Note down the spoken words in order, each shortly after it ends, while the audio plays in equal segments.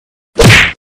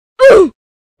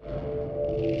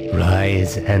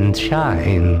Rise and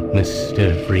shine,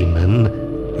 Mr.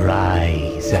 Freeman.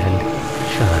 Rise and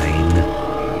shine.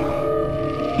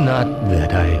 Not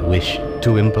that I wish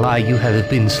to imply you have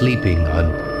been sleeping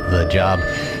on the job.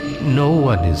 No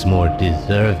one is more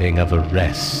deserving of a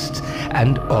rest,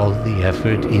 and all the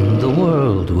effort in the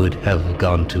world would have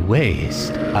gone to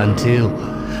waste until...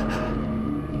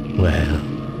 well,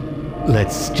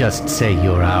 let's just say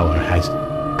your hour has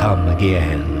come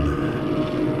again.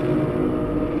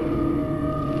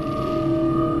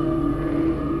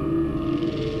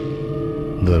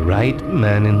 The right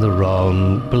man in the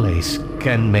wrong place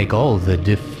can make all the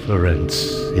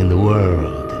difference in the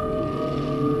world.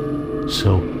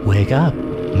 So wake up,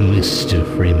 Mr.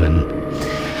 Freeman.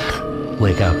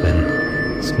 Wake up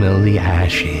and smell the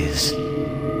ashes.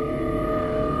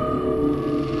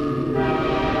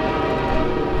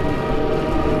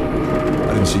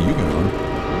 I didn't see you going.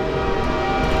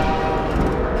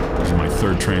 This is my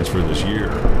third transfer this year.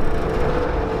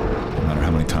 No matter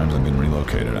how many times I've been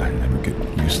relocated, I never get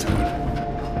used to it.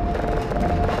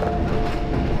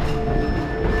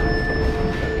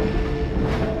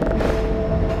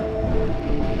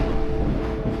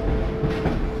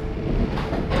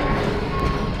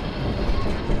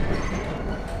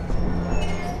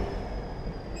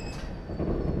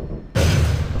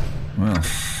 Well,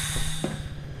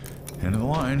 end of the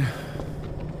line.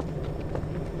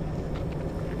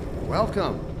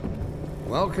 Welcome.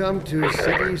 Welcome to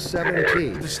City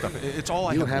 17. This stuff, it's all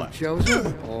I You have have left.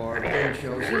 chosen or been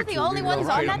chosen We're the to only ones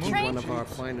on that relocate train? one of our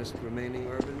finest remaining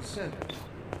urban centers.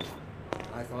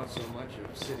 I thought so much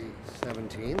of City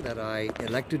 17 that I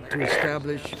elected to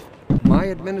establish my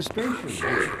administration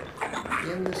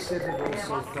here in the citadel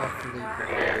so thoughtfully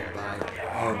provided by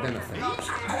our benefactors.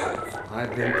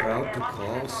 I've been proud to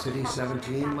call City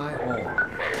 17 my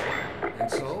home.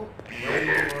 And so, whether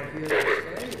you are here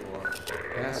to stay or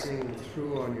passing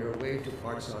through on your way to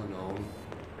parts unknown,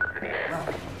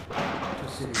 welcome to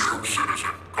City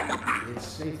 17. It's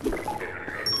safe.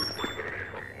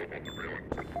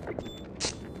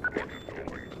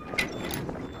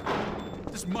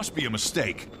 This must be a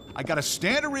mistake. I got a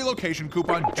standard relocation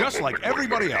coupon just like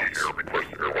everybody else.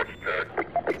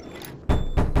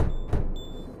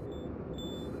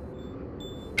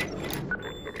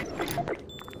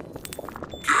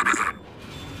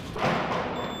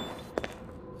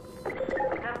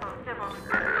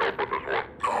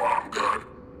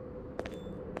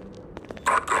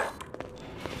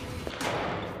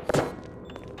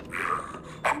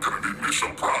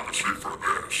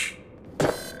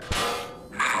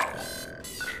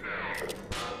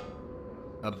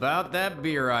 About that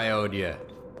beer I owed you.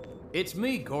 It's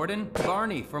me, Gordon,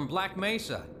 Barney from Black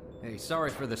Mesa. Hey, sorry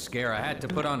for the scare. I had to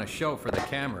put on a show for the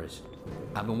cameras.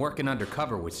 I've been working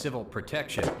undercover with civil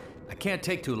protection. I can't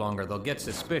take too long or they'll get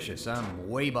suspicious. I'm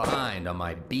way behind on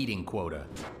my beating quota.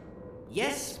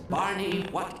 Yes, Barney,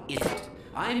 what is it?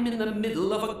 I'm in the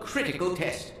middle of a critical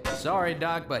test. Sorry,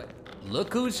 Doc, but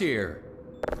look who's here.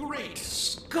 Great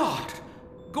Scott!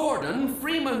 Gordon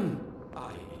Freeman!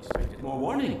 I expected more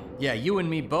warning. Yeah, you and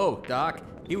me both, Doc.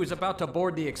 He was about to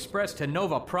board the express to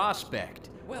Nova Prospect.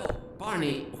 Well,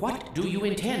 Barney, what do you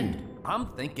intend? I'm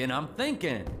thinking.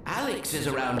 Alyx is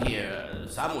around here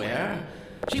somewhere.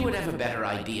 She would have a better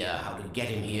idea how to get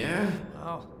him here.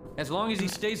 Oh, as long as he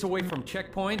stays away from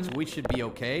checkpoints, we should be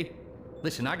okay.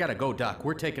 Listen, I gotta go, Doc.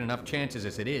 We're taking enough chances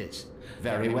as it is.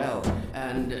 Very well.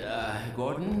 And,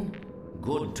 Gordon,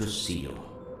 good to see you.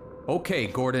 Okay,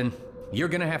 Gordon. You're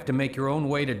gonna have to make your own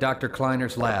way to Dr.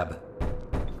 Kleiner's lab.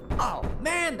 Oh,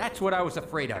 man, that's what I was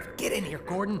afraid of. Get in here,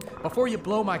 Gordon, before you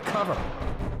blow my cover.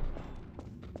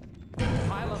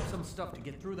 Pile up some stuff to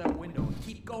get through that window and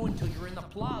keep going till you're in the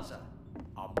plaza.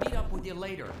 I'll meet up with you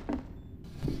later.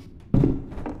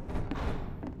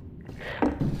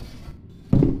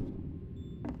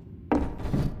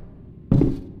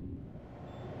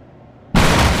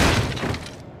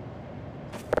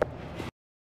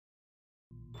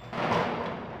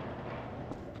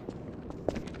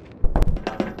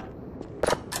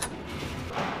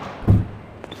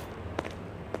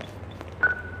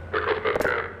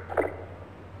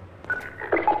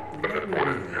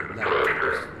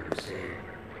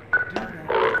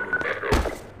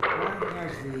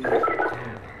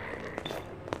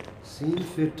 Seen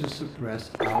fit to suppress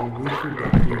our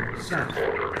reproductive cycle.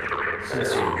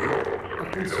 Sincerely,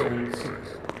 a concerned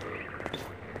citizen.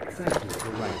 Thank you for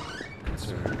writing,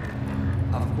 concern.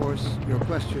 Of course, your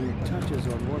question touches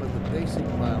on one of the basic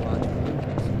biological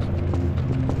impulses,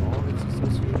 and all its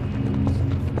associated hopes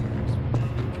and fears for the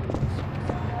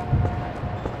future.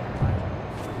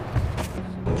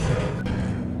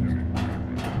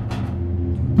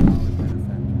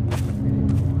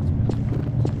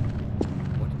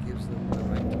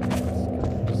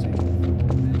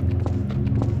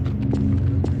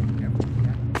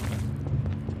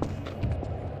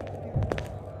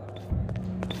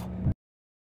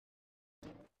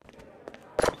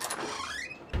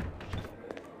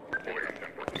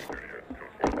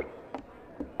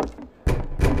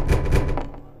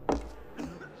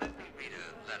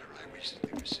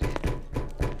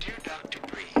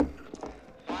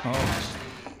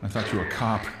 thought you were a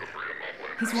cop.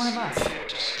 He's one of us. Look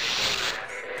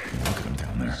at him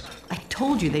down there. I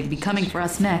told you they'd be coming for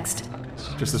us next.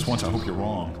 Just this once, I hope you're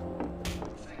wrong.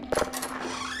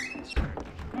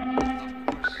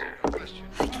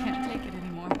 I can't take it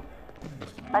anymore.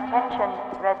 Attention,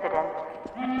 residents.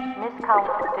 Miscount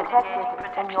detected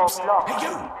in your block. Hey,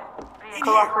 you!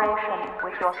 Cooperation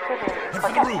with your civil Head for the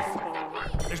protection roof.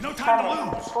 team. There's no time to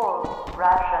Sending lose. full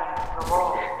ration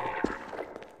reward.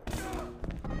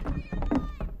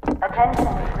 Attention,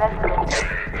 residents.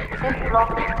 This block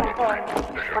contains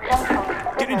potential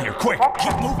Get in here, quick!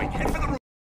 protection. Keep moving! Head for the roof!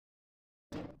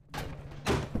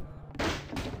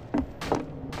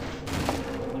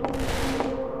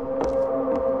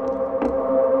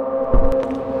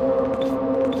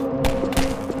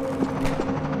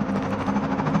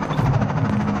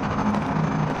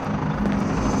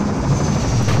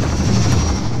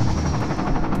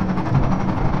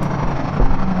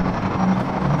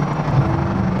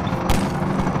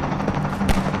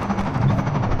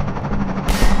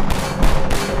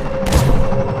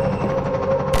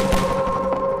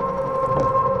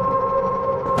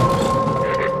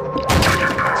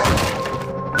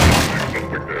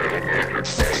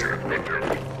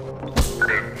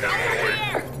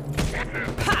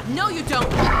 No, you don't!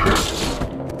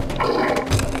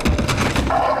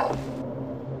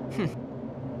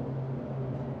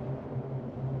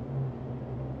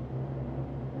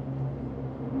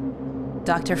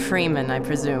 Dr. Freeman, I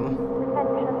presume.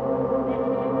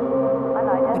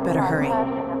 We better hurry.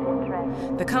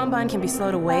 The Combine can be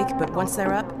slow to wake, but once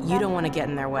they're up, you don't want to get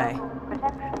in their way.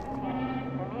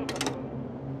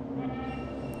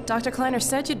 Dr. Kleiner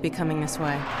said you'd be coming this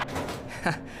way.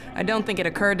 I don't think it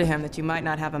occurred to him that you might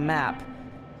not have a map.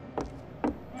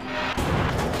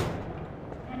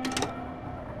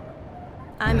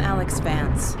 I'm Alyx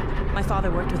Vance. My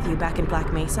father worked with you back in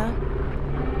Black Mesa.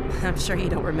 I'm sure you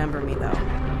don't remember me, though.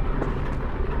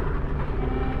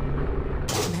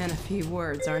 Man, a few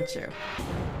words, aren't you?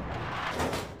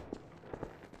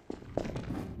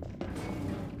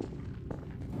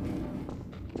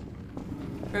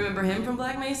 Remember him from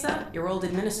Black Mesa? Your old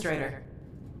administrator.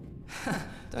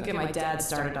 Don't get my dad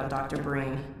started on Dr.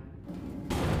 Breen.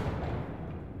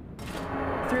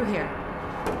 Through here.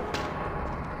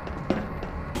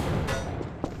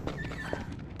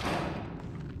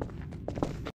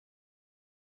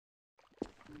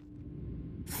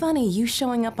 Funny, you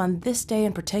showing up on this day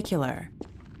in particular.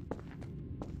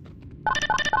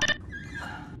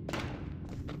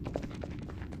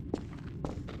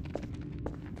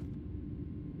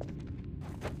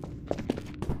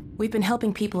 We've been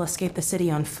helping people escape the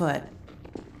city on foot.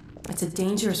 It's a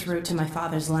dangerous route to my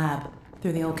father's lab,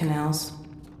 through the old canals.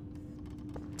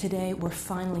 Today, we're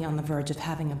finally on the verge of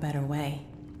having a better way.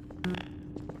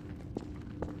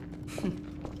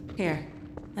 Here,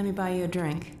 let me buy you a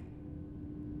drink.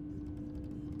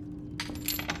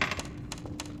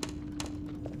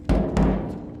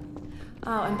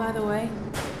 Oh, and by the way,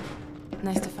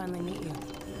 nice to finally meet you.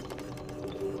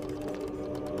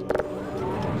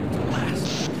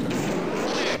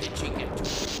 Where did she get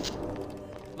to?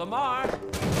 Lamar,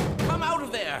 come out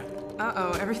of there!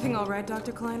 Uh-oh, everything all right,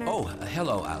 Dr. Kleiner? Oh,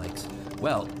 hello, Alyx.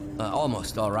 Well,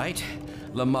 almost all right.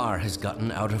 Lamar has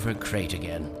gotten out of her crate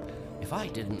again. If I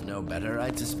didn't know better,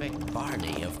 I'd suspect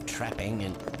Barney of trapping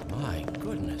and... My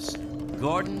goodness.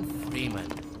 Gordon Freeman.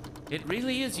 It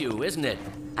really is you, isn't it?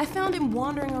 I found him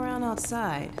wandering around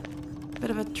outside. Bit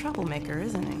of a troublemaker,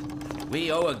 isn't he?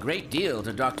 We owe a great deal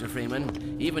to Dr.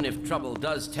 Freeman, even if trouble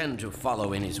does tend to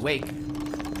follow in his wake.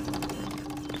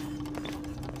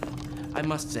 I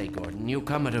must say, Gordon, you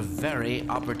come at a very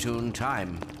opportune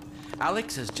time.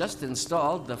 Alyx has just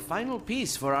installed the final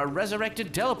piece for our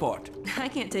resurrected teleport. I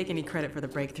can't take any credit for the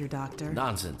breakthrough, Doctor.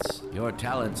 Nonsense. Your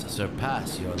talents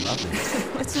surpass your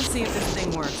loveliness. Let's just see if this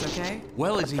thing works, okay?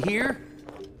 Well, is he here?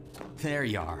 There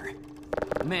you are.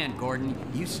 Man, Gordon,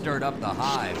 you stirred up the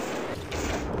hive.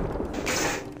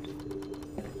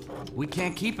 We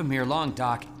can't keep him here long,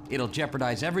 Doc. It'll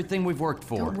jeopardize everything we've worked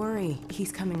for. Don't worry,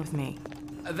 he's coming with me.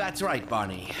 That's right,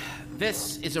 Barney.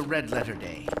 This is a red letter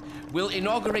day. We'll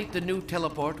inaugurate the new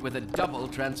teleport with a double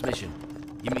transmission.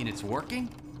 You mean it's working?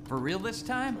 For real this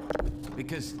time?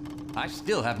 Because I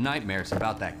still have nightmares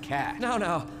about that cat.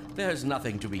 No, there's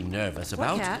nothing to be nervous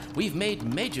about. What cat? We've made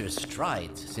major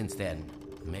strides since then.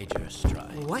 Major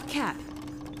strides. What cat?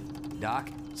 Doc,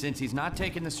 since he's not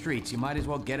taking the streets, you might as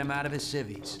well get him out of his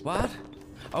civvies. What?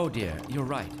 Oh dear, you're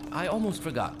right. I almost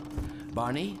forgot.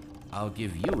 Barney, I'll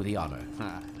give you the honor.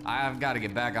 I've got to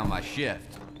get back on my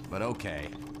shift, but okay.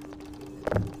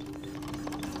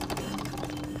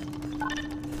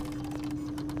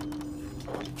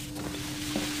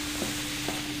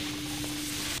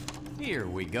 Here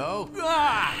we go.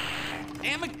 Ah!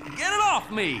 Damn it, get it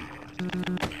off me!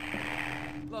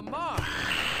 Lamar,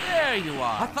 there you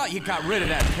are. I thought you got rid of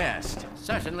that pest.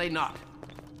 Certainly not.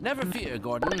 Never fear,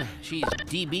 Gordon. She's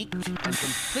debeaked and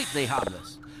completely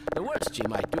harmless. The worst she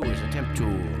might do is attempt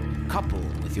to couple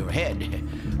with your head,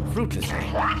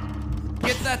 fruitlessly.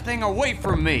 Get that thing away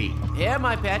from me! Here,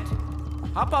 my pet.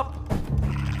 Hop up.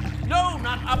 No,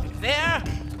 not up there.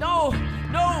 No,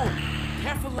 no.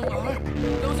 Careful, Lamar.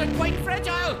 Those are quite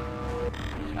fragile.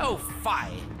 Oh,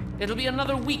 fie. It'll be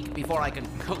another week before I can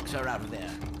coax her out of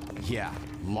there. Yeah,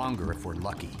 longer if we're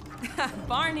lucky.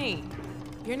 Barney,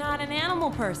 you're not an animal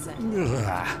person.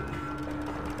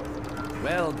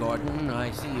 Well, Gordon, I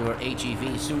see your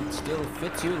HEV suit still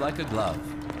fits you like a glove.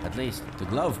 At least the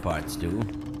glove parts do.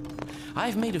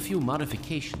 I've made a few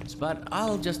modifications, but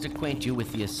I'll just acquaint you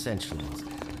with the essentials.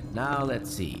 Now,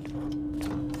 let's see.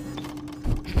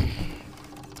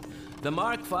 The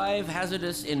Mark V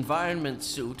hazardous environment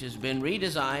suit has been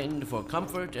redesigned for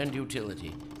comfort and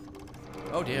utility.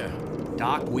 Oh dear.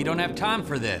 Doc, we don't have time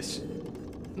for this.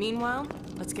 Meanwhile,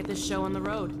 let's get this show on the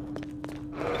road.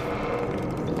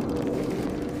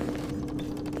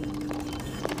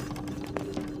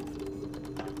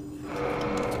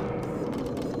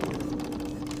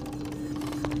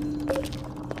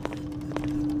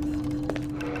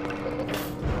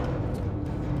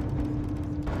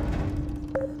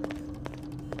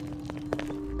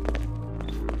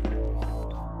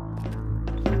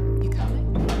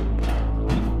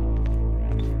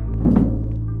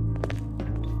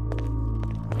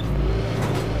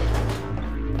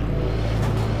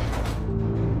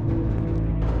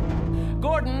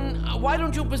 Why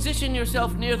don't you position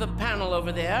yourself near the panel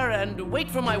over there and wait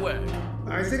for my word?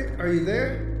 Isaac, are you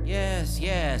there? Yes,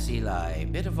 Eli.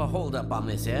 Bit of a holdup on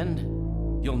this end.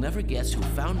 You'll never guess who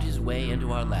found his way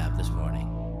into our lab this morning.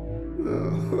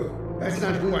 Oh, that's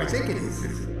not who I think it is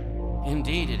it?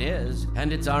 Indeed it is,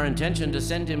 and it's our intention to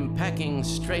send him packing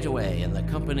straight away in the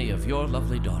company of your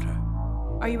lovely daughter.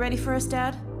 Are you ready for us,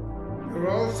 Dad? We're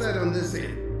all set on this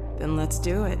end. Then let's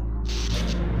do it.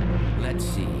 Let's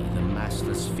see, the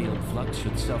massless field flux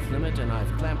should self-limit, and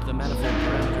I've clamped the manifold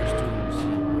parameters to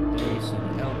base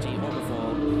and LT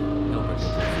overfall, Hilbert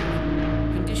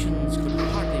inclusive. Conditions could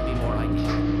hardly be more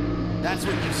ideal. That's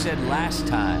what you said last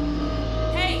time.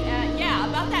 Hey, yeah,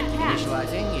 about that cat.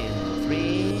 Initializing in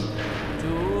 3,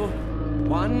 2,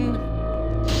 1.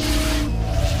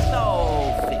 No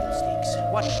fiddlesticks.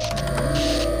 What?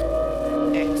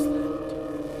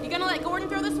 Excellent. You gonna let Gordon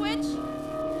throw the switch?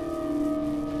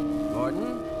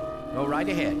 Gordon, go right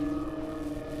ahead.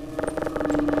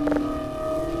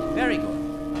 Very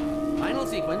good. Final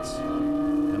sequence.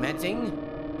 Commencing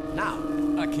now.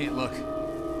 I can't look.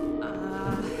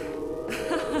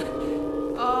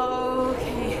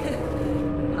 Okay.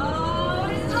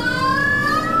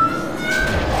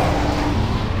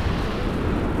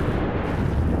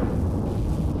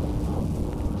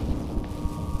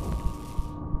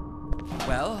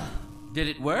 Well, did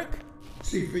it work?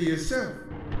 See for yourself.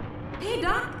 Hey,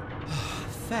 Doc.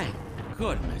 Thank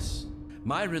goodness.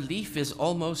 My relief is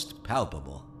almost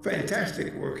palpable.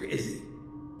 Fantastic work, Izzy.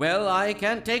 Well, I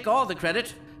can't take all the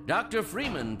credit. Dr.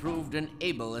 Freeman proved an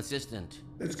able assistant.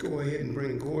 Let's go ahead and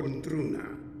bring Gordon through now.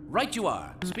 Right you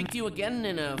are. Speak to you again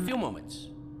in a few moments.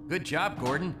 Good job,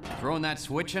 Gordon. Throwing that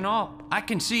switch and all. I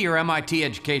can see your MIT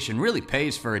education really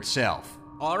pays for itself.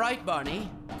 All right,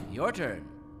 Barney. Your turn.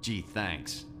 Gee,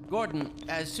 thanks. Gordon,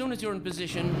 as soon as you're in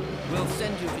position, we'll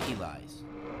send you to Eli's.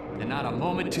 And not a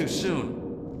moment too soon.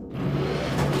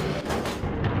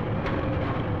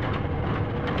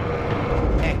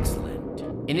 Excellent.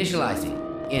 Initializing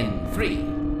in 3,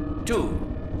 2,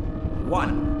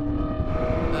 1.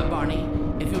 Barney,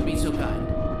 if you'd be so kind.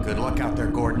 Good luck out there,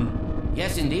 Gordon.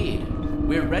 Yes, indeed.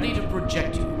 We're ready to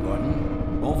project you,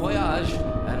 Gordon. Bon voyage,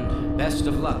 and best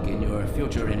of luck in your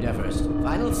future endeavors.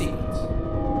 Final sequence.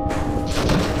 What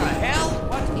the hell?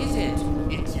 What is it?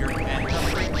 It's your head, the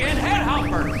freaking head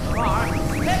hopper! Lamar,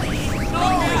 Letty, no!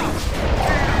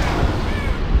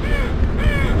 There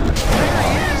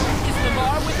he is! Is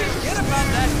Lamar with him? Forget about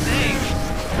that thing!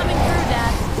 Coming through,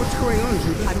 Dad. What's going on,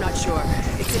 Judith? I'm not sure.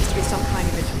 It seems to be some kind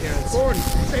of interference. Gordon,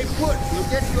 stay put. We'll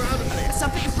get you out of there.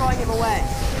 Something's drawing him away.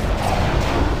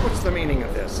 What's the meaning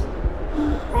of this?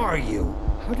 Who are you?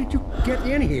 How did you get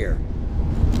in here?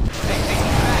 Hey, he's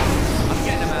back! I'm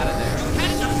getting him out of there.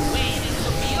 Can't just wade into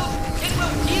the field. It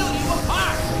will peel you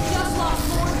apart. Just lost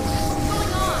Gordon. What's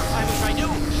going on? I wish I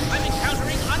knew. I'm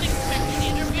encountering unexpected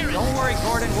interference. Don't worry,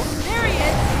 Gordon. There he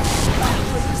is.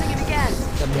 We're losing it again.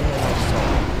 The man I saw.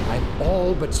 I'm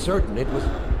all but certain it was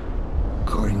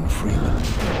Gordon Freeman.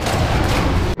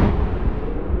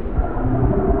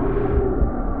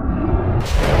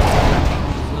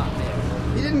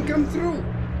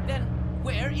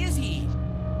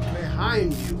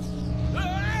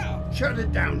 Shut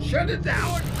it down! Shut it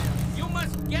down! You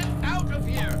must get out of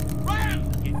here!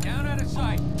 Run! Get down out of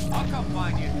sight. I'll come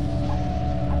find you.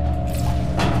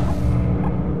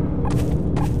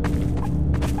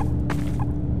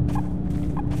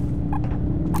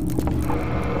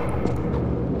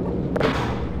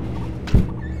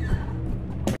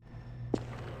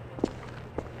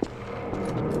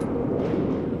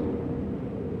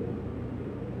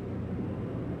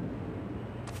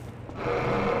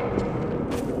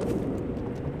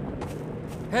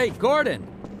 Hey, Gordon!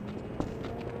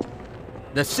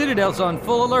 The Citadel's on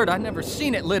full alert. I've never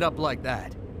seen it lit up like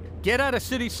that. Get out of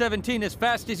City 17 as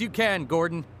fast as you can,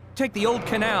 Gordon. Take the old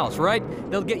canals, right?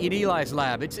 They'll get you to Eli's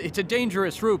lab. It's a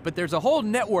dangerous route, but there's a whole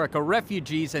network of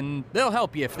refugees, and they'll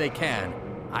help you if they can.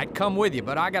 I'd come with you,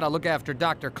 but I gotta look after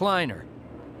Dr. Kleiner.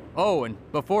 Oh, and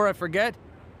before I forget,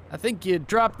 I think you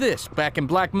dropped this back in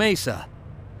Black Mesa.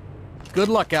 Good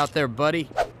luck out there, buddy.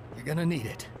 You're gonna need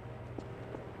it.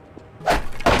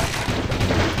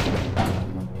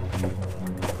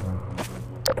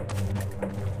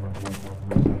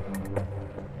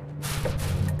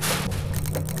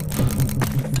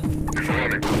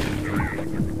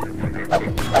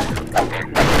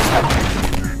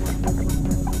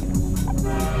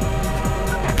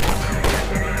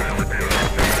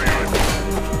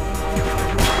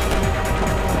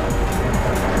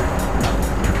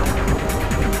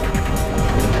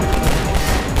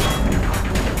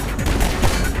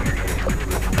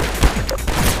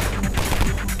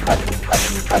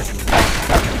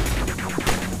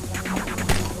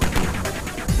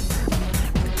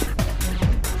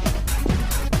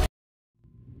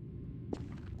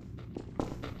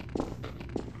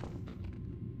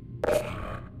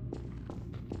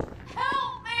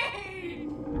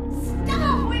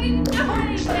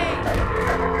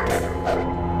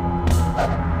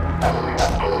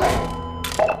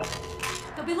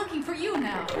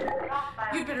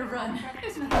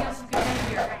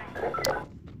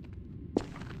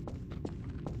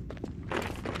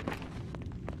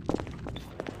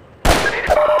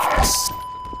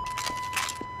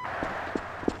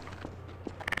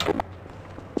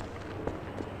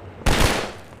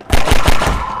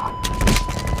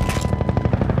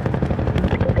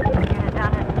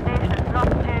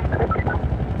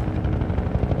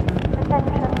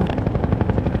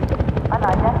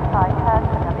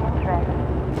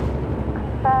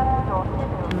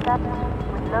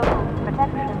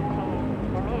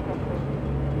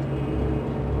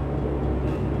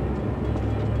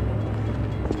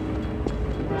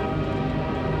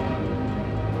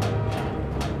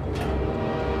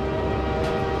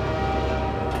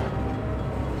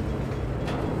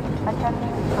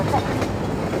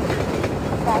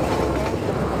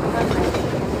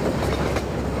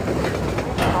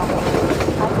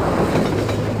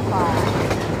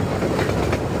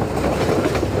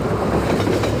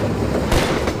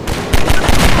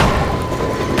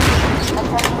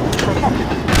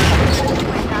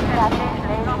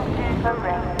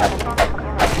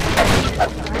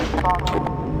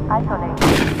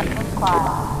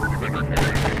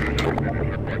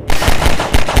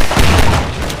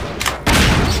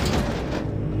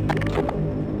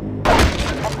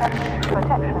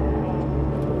 Protection.